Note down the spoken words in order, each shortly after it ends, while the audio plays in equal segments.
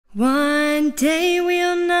day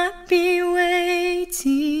we'll not be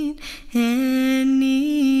waiting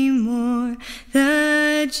anymore.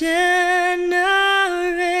 The generations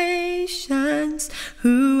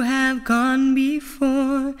who have gone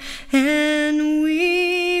before, and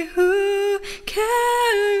we who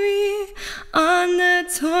carry on the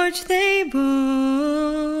torch they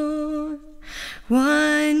bore.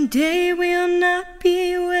 One day we'll not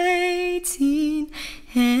be waiting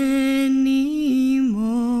anymore.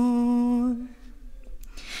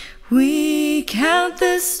 We count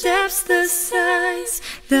the steps, the sighs,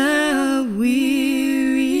 the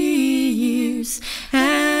weary years,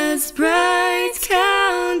 as brides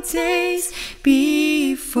count days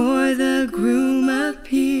before the groom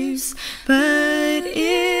appears. But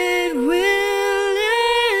it will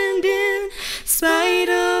end in spite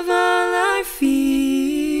of all our fears.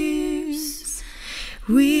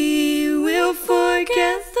 We will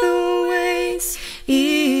forget the ways,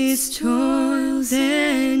 its toils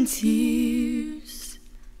and tears.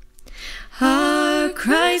 Our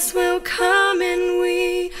Christ will come, and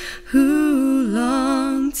we who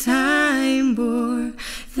long time bore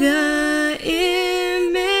the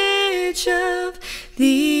image of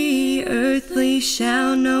the earthly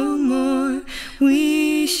shall no more.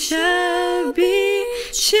 We shall be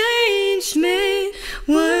changed